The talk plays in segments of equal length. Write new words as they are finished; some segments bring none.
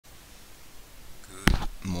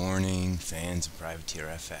Morning, fans of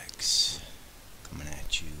PrivateerFX. Coming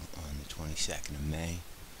at you on the 22nd of May,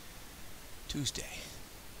 Tuesday.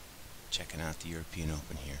 Checking out the European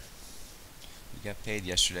Open here. We got paid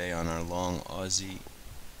yesterday on our long Aussie,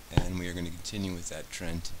 and we are going to continue with that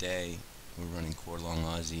trend today. We're running core long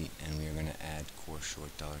Aussie, and we are going to add core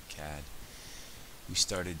short dollar CAD. We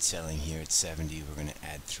started selling here at 70. We're going to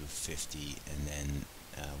add through 50, and then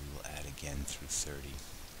we will add again through 30.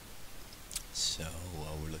 So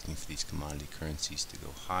we're looking for these commodity currencies to go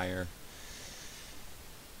higher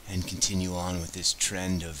and continue on with this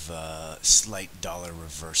trend of slight dollar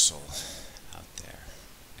reversal out there.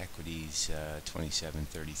 Equities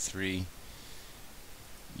 27.33.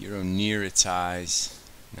 Euro near its highs.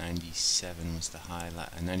 97 was the high.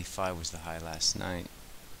 95 was the high last night.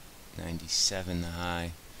 97 the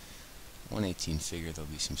high. 118 figure.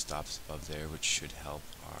 There'll be some stops above there, which should help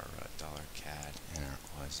our dollar CAD and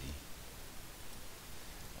our Aussie.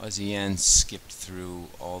 Aussie yen skipped through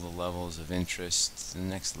all the levels of interest. The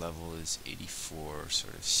next level is 84,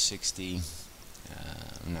 sort of 60.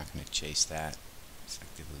 I'm not going to chase that.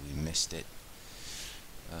 Effectively, we missed it.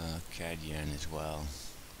 CAD yen as well,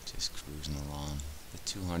 just cruising along. The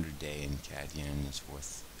 200-day in CAD yen is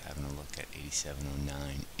worth having a look at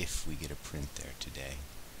 87.09 if we get a print there today.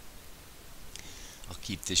 I'll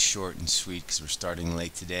keep this short and sweet because we're starting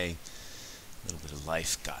late today. A little bit of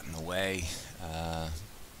life got in the way.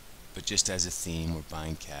 But just as a theme, we're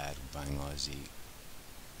buying CAD, we're buying Aussie.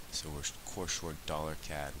 So we're core short dollar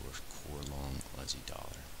CAD, we're core long Aussie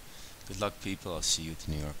dollar. Good luck, people. I'll see you at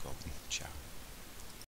the New York Open. Ciao.